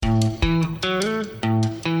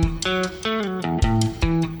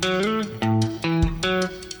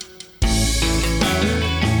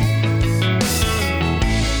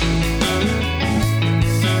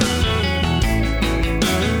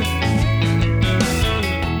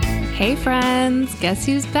Hey friends, guess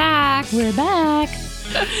who's back? We're back.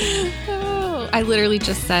 Oh, I literally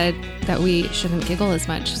just said that we shouldn't giggle as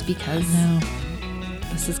much just because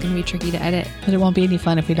this is going to be tricky to edit. But it won't be any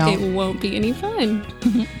fun if we don't. It won't be any fun.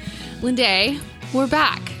 Lindae, we're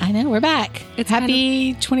back. I know, we're back. It's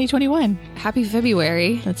Happy 2021. Happy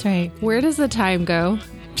February. That's right. Where does the time go?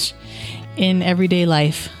 In everyday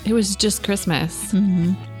life. It was just Christmas.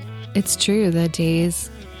 Mm-hmm. It's true. The days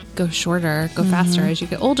go shorter, go faster as you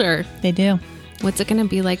get older. They do. What's it going to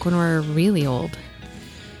be like when we're really old?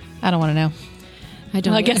 I don't want to know. I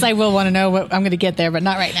don't. Well, I guess I will want to know what I'm going to get there, but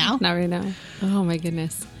not right now. Not right now. Oh my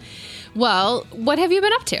goodness. Well, what have you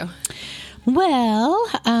been up to?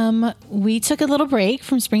 Well, we took a little break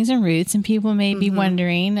from Springs and Roots, and people may be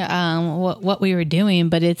wondering what we were doing,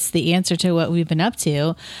 but it's the answer to what we've been up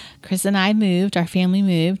to. Chris and I moved. Our family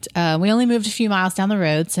moved. We only moved a few miles down the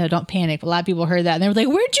road, so don't panic. A lot of people heard that, and they were like,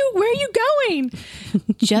 where are you going?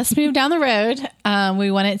 Just moved down the road. We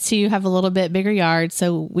wanted to have a little bit bigger yard,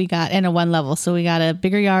 so we got in a one level. So we got a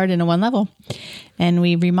bigger yard and a one level, and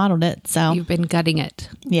we remodeled it. So You've been gutting it.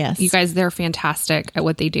 yes, You guys, they're fantastic at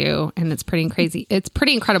what they do, and it's pretty crazy. It's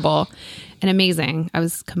pretty incredible and amazing. I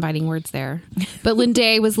was combining words there. But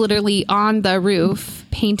Lindae was literally on the roof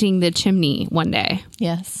painting the chimney one day.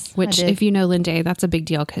 yes. Which, if you know Lindae, that's a big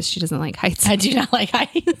deal because she doesn't like heights. I do not like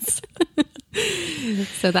heights.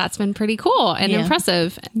 So that's been pretty cool and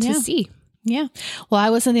impressive to see. Yeah. Well, I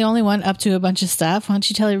wasn't the only one up to a bunch of stuff. Why don't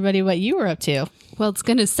you tell everybody what you were up to? Well, it's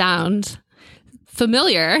going to sound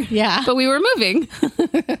familiar. Yeah. But we were moving.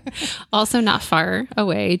 Also not far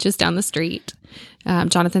away, just down the street.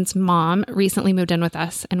 Jonathan's mom recently moved in with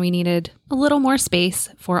us, and we needed a little more space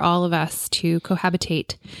for all of us to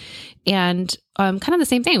cohabitate. And kind of the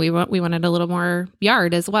same thing. We wanted a little more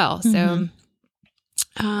yard as well. So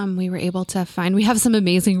we were able to find, we have some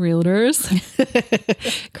amazing realtors.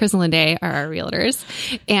 Chris and Lindae are our realtors.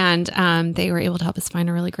 And they were able to help us find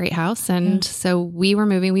a really great house. And so we were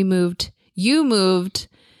moving. We moved. You moved.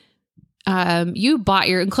 You bought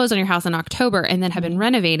and closed on your house in October and then have been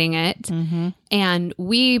renovating it. And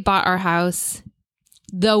we bought our house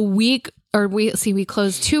we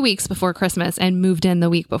closed 2 weeks before Christmas and moved in the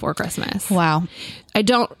week before Christmas. Wow. I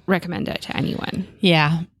don't recommend it to anyone.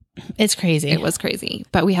 Yeah. It's crazy. It was crazy,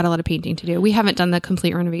 but we had a lot of painting to do. We haven't done the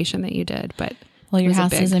complete renovation that you did, but well, your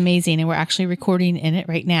house is amazing, and we're actually recording in it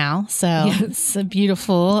right now. So it's a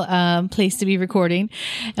beautiful place to be recording.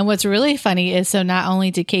 And what's really funny is, so not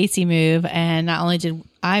only did Casey move, and not only did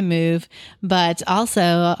I move, but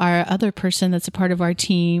also our other person that's a part of our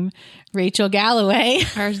team, Rachel Galloway,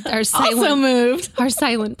 our also moved. Our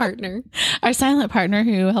silent partner. Our silent partner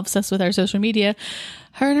who helps us with our social media.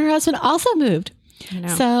 Her and her husband also moved.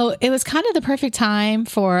 So it was kind of the perfect time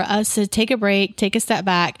for us to take a break, take a step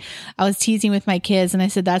back. I was teasing with my kids and I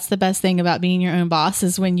said, that's the best thing about being your own boss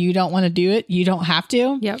is when you don't want to do it, you don't have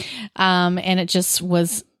to. Yep. And it just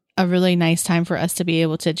was a really nice time for us to be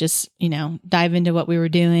able to just, dive into what we were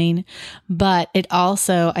doing. But it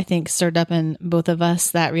also, I think, stirred up in both of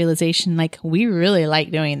us that realization, like, we really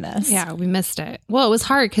like doing this. Yeah, we missed it. Well, it was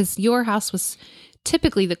hard because your house was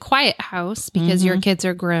typically the quiet house because your kids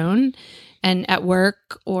are grown and at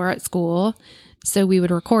work or at school. So we would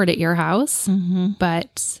record at your house,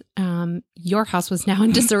 but your house was now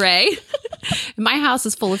in disarray. My house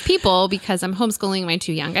is full of people because I'm homeschooling my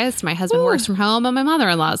two youngest. My husband works from home and my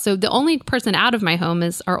mother-in-law. So the only person out of my home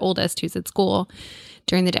is our oldest who's at school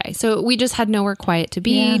during the day. So we just had nowhere quiet to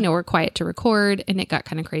be, nowhere quiet to record, and it got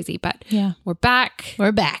kind of crazy. But we're back.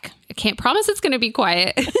 We're back. I can't promise it's going to be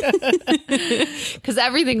quiet because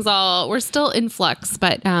we're still in flux,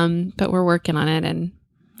 but we're working on it and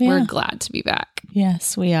we're glad to be back.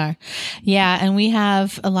 Yes, we are. Yeah. And we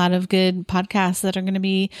have a lot of good podcasts that are going to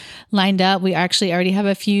be lined up. We actually already have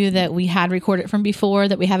a few that we had recorded from before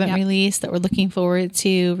that we haven't released that we're looking forward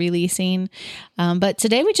to releasing. But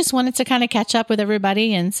today we just wanted to kind of catch up with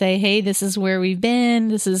everybody and say, hey, this is where we've been.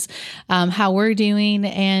 This is how we're doing.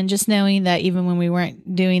 And just knowing that even when we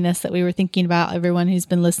weren't doing this, that we were thinking about everyone who's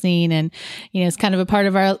been listening. And, it's kind of a part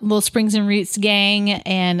of our little Springs and Roots gang.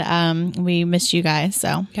 And we missed you guys.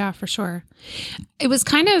 So yeah, for sure. It was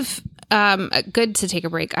kind of good to take a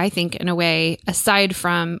break, I think, in a way, aside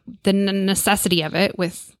from the necessity of it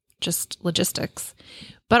with just logistics,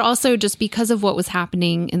 but also just because of what was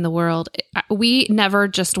happening in the world. We never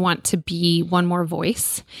just want to be one more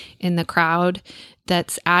voice in the crowd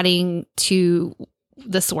that's adding to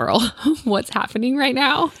the swirl of what's happening right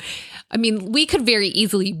now. I mean, we could very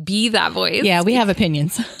easily be that voice. Yeah, we have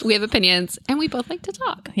opinions. We have opinions, and we both like to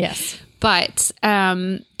talk. Yes. But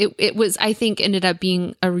it was, I think, ended up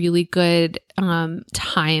being a really good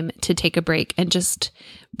time to take a break and just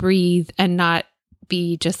breathe and not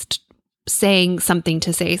be just saying something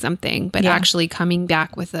to say something, but actually coming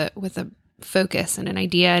back with a focus and an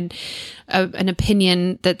idea and an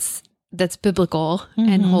opinion that's biblical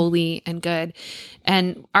and holy and good.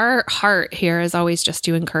 And our heart here is always just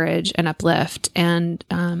to encourage and uplift. And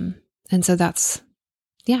so that's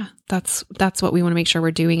what we want to make sure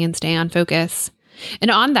we're doing and stay on focus.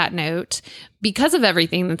 And on that note, because of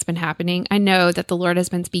everything that's been happening, I know that the Lord has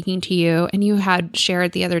been speaking to you, and you had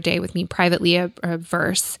shared the other day with me privately a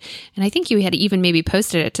verse. And I think you had even maybe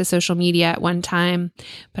posted it to social media at one time,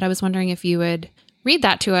 but I was wondering if you would read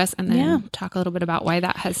that to us and then talk a little bit about why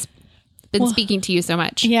that has been speaking to you so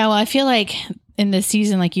much. Yeah. Well, I feel like in this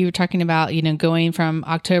season, like you were talking about, going from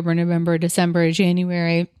October, November, December,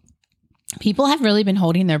 January, people have really been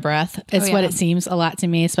holding their breath. It's what it seems a lot to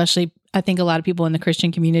me, especially I think a lot of people in the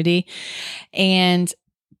Christian community. And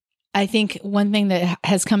I think one thing that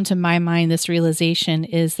has come to my mind, this realization,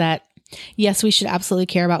 is that yes, we should absolutely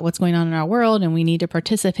care about what's going on in our world and we need to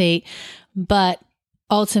participate. But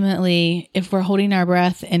ultimately, if we're holding our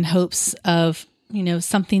breath in hopes of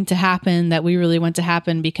something to happen that we really want to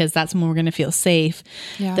happen because that's when we're going to feel safe,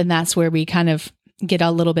 then that's where we kind of get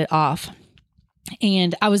a little bit off.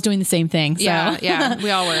 And I was doing the same thing. So. Yeah, we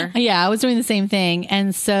all were. Yeah, I was doing the same thing.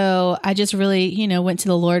 And so I just really, went to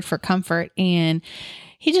the Lord for comfort. And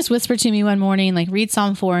he just whispered to me one morning, like, read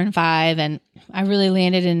Psalm 4 and 5. And I really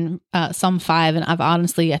landed in Psalm 5. And I've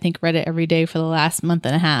honestly, I think, read it every day for the last month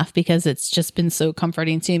and a half because it's just been so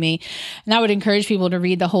comforting to me. And I would encourage people to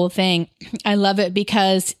read the whole thing. I love it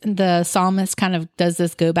because the psalmist kind of does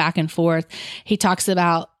this go back and forth. He talks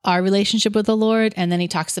about our relationship with the Lord, and then he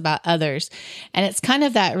talks about others. And it's kind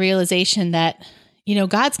of that realization that,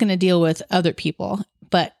 God's going to deal with other people,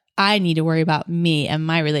 but I need to worry about me and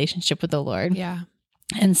my relationship with the Lord. Yeah.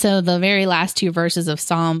 And so the very last two verses of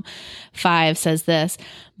Psalm 5 says this,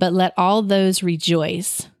 but let all those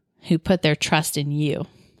rejoice who put their trust in you.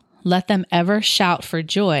 Let them ever shout for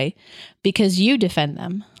joy because you defend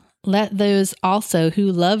them. Let those also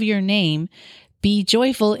who love your name be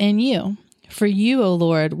joyful in you. For you, O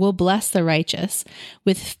Lord, will bless the righteous.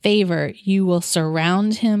 With favor, you will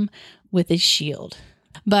surround him with a shield.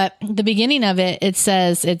 But the beginning of it, it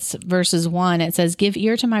says, it's verses 1, it says, give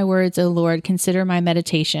ear to my words, O Lord, consider my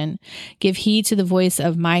meditation. Give heed to the voice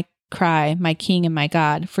of my cry, my King and my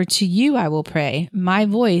God. For to you I will pray. My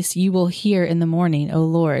voice you will hear in the morning, O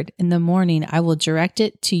Lord. In the morning I will direct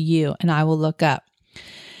it to you and I will look up.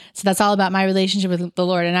 So that's all about my relationship with the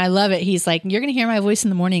Lord. And I love it. He's like, you're going to hear my voice in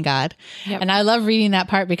the morning, God. Yep. And I love reading that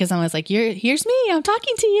part because I was like, here's me. I'm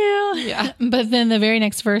talking to you. Yeah. But then the very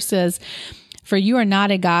next verse says, for you are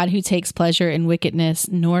not a God who takes pleasure in wickedness,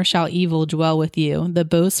 nor shall evil dwell with you. The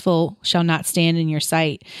boastful shall not stand in your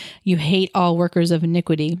sight. You hate all workers of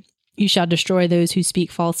iniquity. You shall destroy those who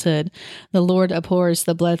speak falsehood. The Lord abhors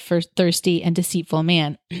the bloodthirsty and deceitful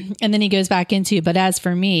man. And then he goes back into, but as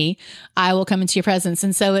for me, I will come into your presence.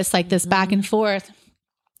 And so it's like this back and forth.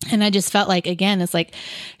 And I just felt like, again, it's like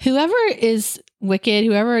whoever is wicked,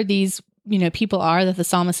 whoever these, people are that the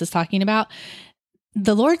psalmist is talking about,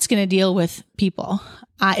 the Lord's going to deal with people.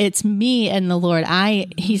 It's me and the Lord.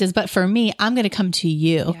 He says, but for me, I'm going to come to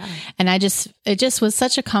you. Yeah. And it just was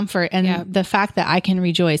such a comfort. And the fact that I can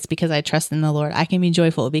rejoice because I trust in the Lord, I can be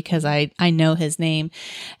joyful because I know his name.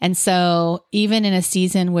 And so even in a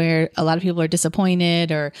season where a lot of people are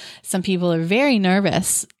disappointed or some people are very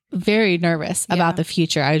nervous about the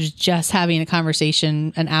future. I was just having a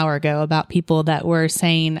conversation an hour ago about people that were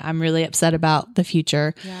saying, I'm really upset about the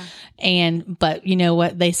future. Yeah. But you know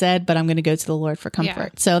what they said, but I'm going to go to the Lord for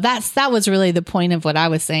comfort. Yeah. So that was really the point of what I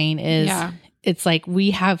was saying is it's like we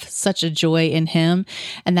have such a joy in him,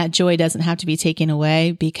 and that joy doesn't have to be taken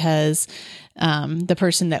away because the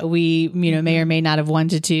person that we, may or may not have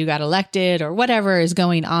wanted to got elected or whatever is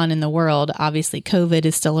going on in the world. Obviously, COVID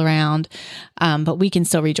is still around, but we can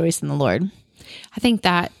still rejoice in the Lord. I think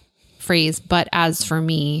that phrase, but as for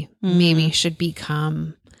me, maybe should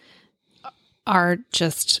become our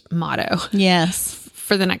just motto. Yes.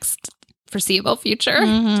 For the next foreseeable future,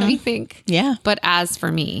 I think. Yeah. But as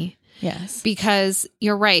for me. Yes. Because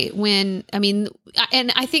you're right. And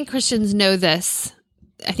I think Christians know this.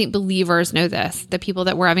 I think believers know this. The people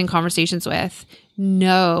that we're having conversations with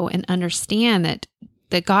know and understand that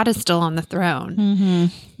that God is still on the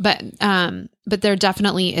throne. But there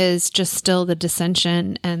definitely is just still the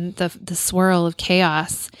dissension and the swirl of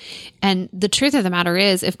chaos. And the truth of the matter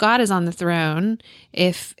is, if God is on the throne,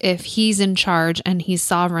 if he's in charge and he's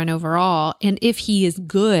sovereign over all, and if he is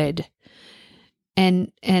good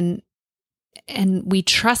and we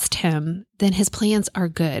trust him, then his plans are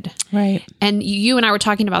good. Right. And you and I were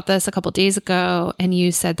talking about this a couple of days ago, and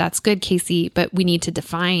you said, that's good, Casey, but we need to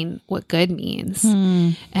define what good means.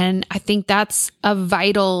 And I think that's a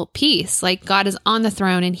vital piece. Like, God is on the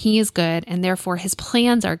throne and he is good, and therefore his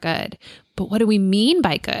plans are good. But what do we mean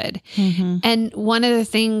by good? And one of the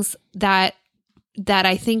things that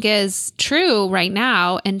I think is true right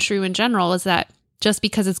now and true in general is that just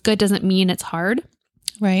because it's good doesn't mean it's hard.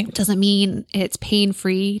 Right. Doesn't mean it's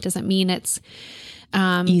pain-free. Doesn't mean it's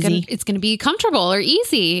easy. It's going to be comfortable or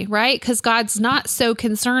easy, right? Because God's not so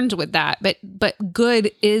concerned with that. But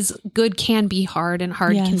good can be hard, and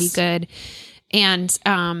hard can be good. And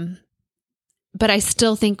but I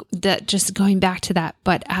still think that, just going back to that,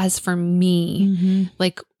 but as for me,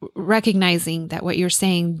 like recognizing that what you're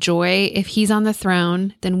saying, joy, if he's on the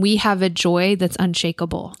throne, then we have a joy that's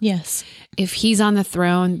unshakable. Yes. If he's on the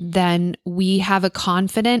throne, then we have a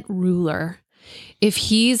confident ruler. If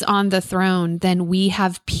he's on the throne, then we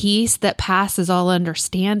have peace that passes all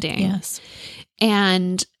understanding. Yes.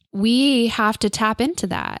 And we have to tap into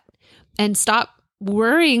that and stop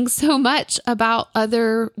worrying so much about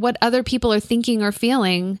what other people are thinking or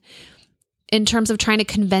feeling in terms of trying to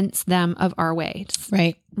convince them of our ways.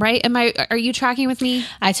 Right. Right? Are you tracking with me?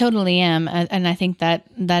 I totally am. And I think that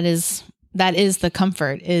is the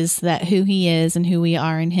comfort, is that who he is and who we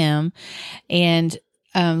are in him. And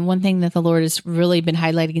one thing that the Lord has really been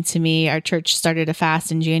highlighting to me, our church started a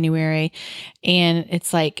fast in January, and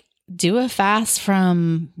it's like, do a fast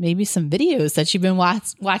from maybe some videos that you've been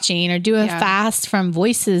watching, or do a fast from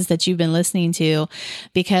voices that you've been listening to,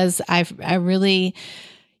 because I really,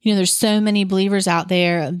 there's so many believers out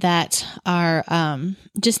there that are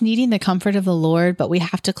just needing the comfort of the Lord, but we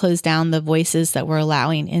have to close down the voices that we're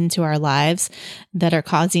allowing into our lives that are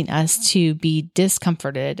causing us to be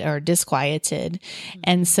discomforted or disquieted.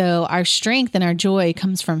 And so our strength and our joy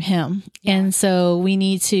comes from him. Yeah. And so we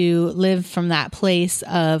need to live from that place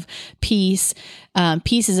of peace.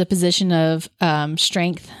 Peace is a position of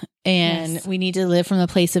strength. And we need to live from the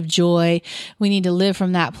place of joy. We need to live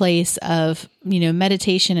from that place of,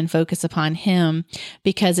 meditation and focus upon him,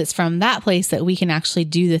 because it's from that place that we can actually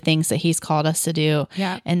do the things that he's called us to do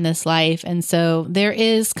in this life. And so there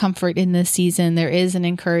is comfort in this season. There is an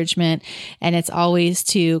encouragement, and it's always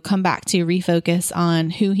to come back to refocus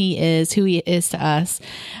on who he is to us.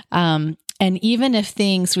 And even if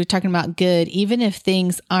we're talking about good, even if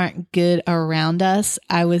things aren't good around us,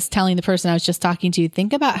 I was telling the person I was just talking to,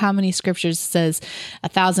 think about how many scriptures says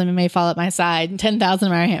 1,000 may fall at my side and 10,000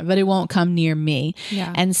 at my hand, but it won't come near me.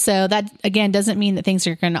 Yeah. And so that, again, doesn't mean that things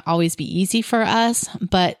are going to always be easy for us,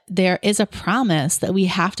 but there is a promise that we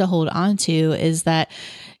have to hold on to, is that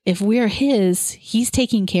if we're his, he's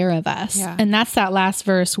taking care of us. Yeah. And that's that last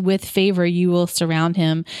verse, with favor, you will surround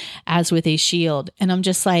him as with a shield. And I'm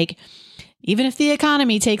just like, even if the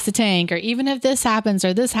economy takes a tank, or even if this happens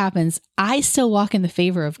or this happens, I still walk in the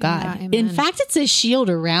favor of God. In fact, it's a shield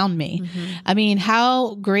around me. I mean,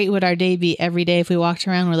 how great would our day be every day if we walked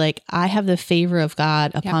around, we're like, I have the favor of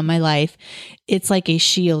God upon my life. It's like a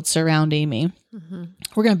shield surrounding me.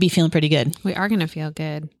 We're going to be feeling pretty good. We are going to feel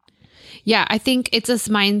good. Yeah, I think it's this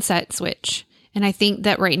mindset switch. And I think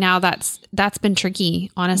that right now that's been tricky,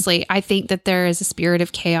 honestly. I think that there is a spirit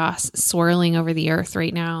of chaos swirling over the earth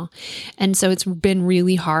right now. And so it's been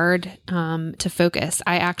really hard to focus.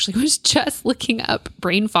 I actually was just looking up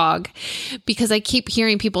brain fog, because I keep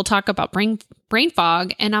hearing people talk about brain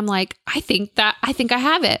fog. And I'm like, I think I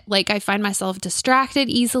have it. Like, I find myself distracted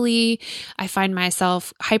easily. I find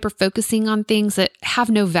myself hyper focusing on things that have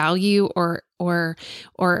no value or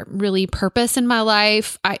really purpose in my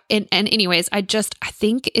life. Anyways, I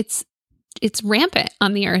think it's rampant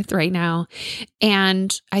on the earth right now.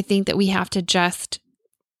 And I think that we have to just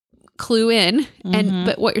clue in.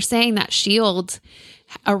 But what you're saying, that shield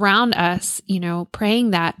around us,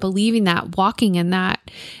 praying that, believing that, walking in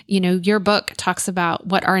that, your book talks about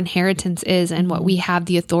what our inheritance is and what we have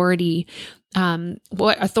the authority,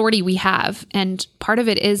 what authority we have. And part of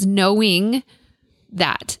it is knowing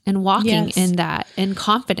that and walking in that in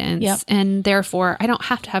confidence. And therefore I don't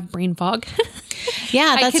have to have brain fog.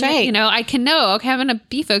 Yeah, that's right. You know, I can know, okay, I'm going to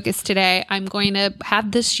be focused today. I'm going to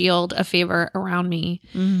have this shield of favor around me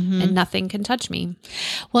and nothing can touch me.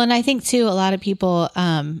 Well, and I think too, a lot of people,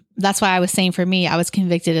 that's why I was saying for me, I was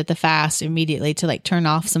convicted at the fast immediately to like turn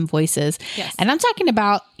off some voices. Yes. And I'm talking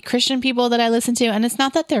about Christian people that I listen to. And it's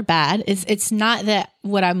not that they're bad. It's not that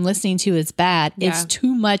what I'm listening to is bad. Yeah. It's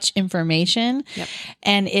too much information. Yep.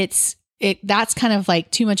 And that's kind of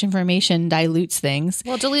like too much information dilutes things.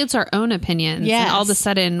 Well, it dilutes our own opinions. Yes. And all of a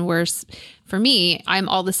sudden for me, I'm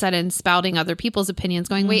all of a sudden spouting other people's opinions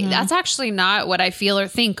going, wait, that's actually not what I feel or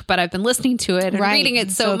think, but I've been listening to it and reading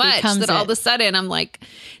it so much that all of a sudden I'm like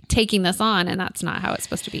taking this on, and that's not how it's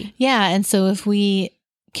supposed to be. Yeah. And so if we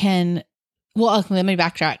can, well, let me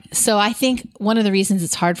backtrack. So I think one of the reasons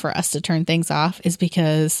it's hard for us to turn things off is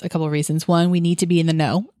because a couple of reasons. One, we need to be in the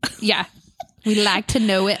know. Yeah. We like to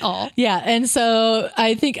know it all. Yeah. And so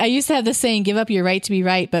I think I used to have the saying, give up your right to be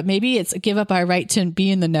right, but maybe it's give up our right to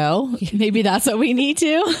be in the know. Maybe that's what we need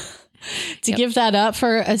to give that up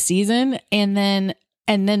for a season. And then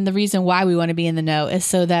the reason why we want to be in the know is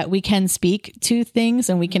so that we can speak to things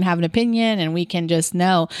and we can have an opinion and we can just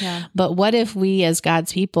know. Yeah. But what if we as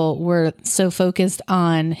God's people were so focused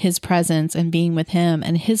on his presence and being with him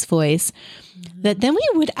and his voice that then we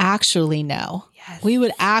would actually know. Yes. We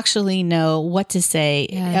would actually know what to say,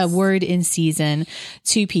 a word in season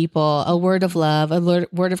to people, a word of love, a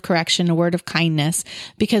word of correction, a word of kindness,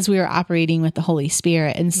 because we are operating with the Holy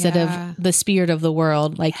Spirit instead of the spirit of the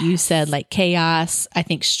world, like you said, like chaos, I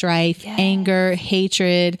think strife, anger,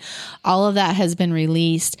 hatred, all of that has been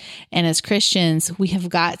released. And as Christians, we have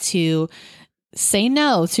got to say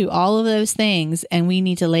no to all of those things, and we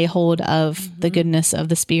need to lay hold of the goodness of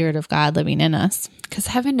the Spirit of God living in us. Because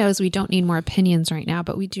heaven knows we don't need more opinions right now,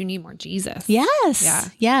 but we do need more Jesus. Yes. Yeah.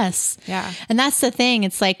 Yes. Yeah. And that's the thing.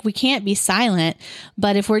 It's like we can't be silent,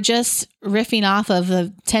 but if we're just riffing off of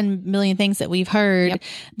the 10 million things that we've heard,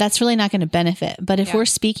 that's really not going to benefit. But if we're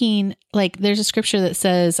speaking, like there's a scripture that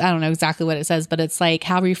says, I don't know exactly what it says, but it's like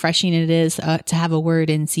how refreshing it is to have a word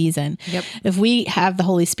in season. Yep. If we have the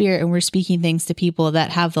Holy Spirit and we're speaking things to people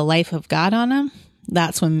that have the life of God on them,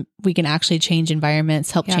 that's when we can actually change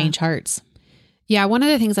environments, help change hearts. Yeah, one of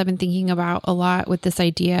the things I've been thinking about a lot with this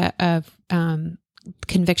idea of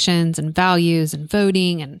convictions and values and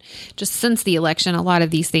voting, and just since the election, a lot of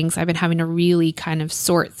these things I've been having to really kind of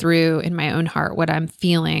sort through in my own heart what I'm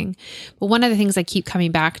feeling. But one of the things I keep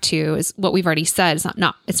coming back to is what we've already said.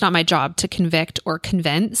 It's not my job to convict or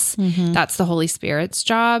convince. That's the Holy Spirit's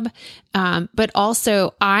job. But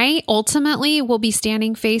also, I ultimately will be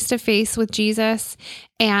standing face to face with Jesus,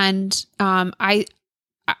 and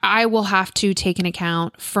I will have to take an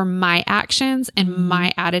account for my actions and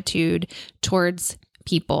my attitude towards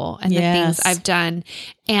people and the things I've done.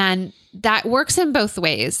 And that works in both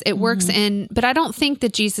ways. It works but I don't think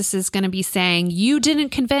that Jesus is going to be saying, you didn't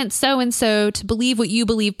convince so-and-so to believe what you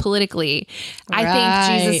believe politically. Right. I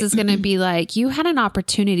think Jesus is going to be like, you had an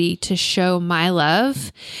opportunity to show my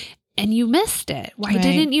love and you missed it. Why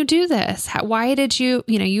didn't you do this? Why did you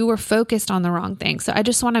were focused on the wrong thing. So I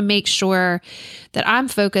just want to make sure that I'm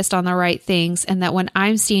focused on the right things, and that when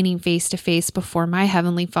I'm standing face to face before my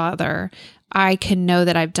Heavenly Father, I can know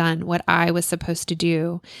that I've done what I was supposed to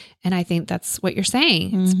do. And I think that's what you're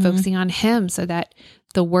saying. It's focusing on Him so that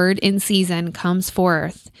the word in season comes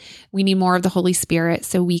forth. We need more of the Holy Spirit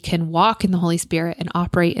so we can walk in the Holy Spirit and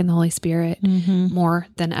operate in the Holy Spirit more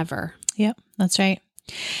than ever. Yep, that's right.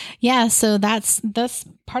 Yeah. So that's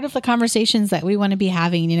part of the conversations that we want to be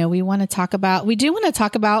having. We do want to talk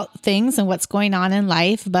about things and what's going on in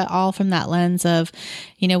life, but all from that lens of,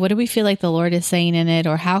 what do we feel like the Lord is saying in it,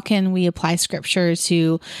 or how can we apply scripture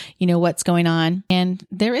to, what's going on? And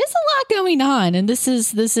there is a lot going on, and this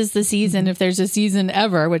is the season. If there's a season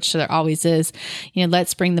ever, which there always is,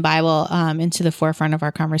 let's bring the Bible into the forefront of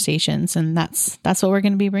our conversations. And that's what we're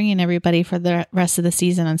going to be bringing everybody for the rest of the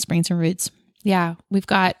season on Springs and Roots. Yeah, we've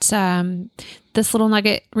got this little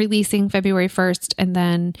nugget releasing February 1st, and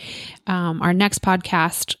then our next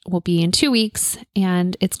podcast will be in 2 weeks,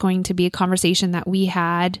 and it's going to be a conversation that we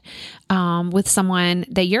had with someone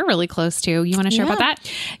that you're really close to. You want to share about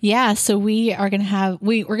that? Yeah, so we are going to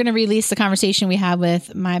we're going to release the conversation we had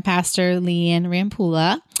with my pastor, Leanne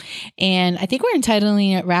Rampula, and I think we're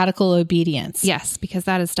entitling it Radical Obedience. Yes, because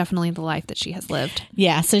that is definitely the life that she has lived.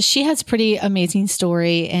 Yeah, so she has a pretty amazing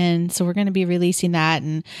story, and so we're going to be releasing that,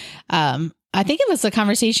 and I think it was a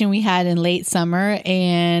conversation we had in late summer,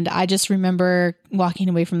 and I just remember walking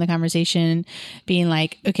away from the conversation being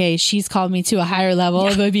like, okay, she's called me to a higher level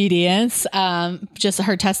of obedience, just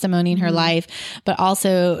her testimony in her life, but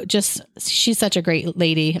also just, she's such a great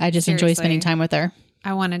lady. I just enjoy spending time with her.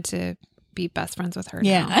 I wanted to be best friends with her.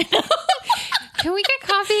 Yeah. Now. Can we get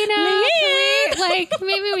coffee now?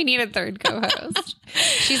 Maybe we need a third co-host.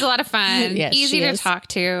 She's a lot of fun. Yes, easy to talk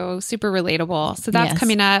to, super relatable. So that's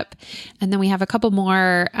coming up. And then we have a couple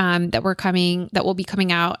more that will be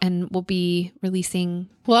coming out and we'll be releasing.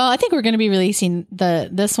 Well, I think we're going to be releasing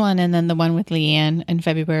this one and then the one with Leanne in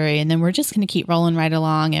February. And then we're just going to keep rolling right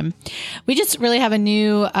along. And we just really have a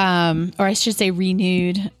new, or I should say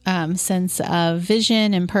renewed sense of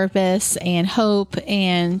vision and purpose and hope,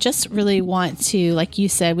 and just really want to, like you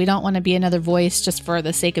said, we don't want to be another voice just for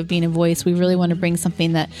the sake of being a voice. We really want to bring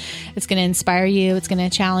something that is going to inspire you. It's going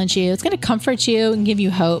to challenge you. It's going to comfort you and give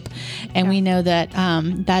you hope. And we know that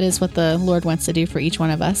that is what the Lord wants to do for each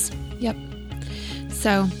one of us. Yep.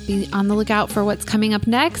 So be on the lookout for what's coming up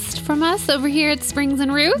next from us over here at Springs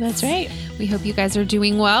and Roots. That's right. We hope you guys are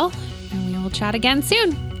doing well, and we will chat again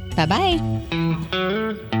soon. Bye-bye.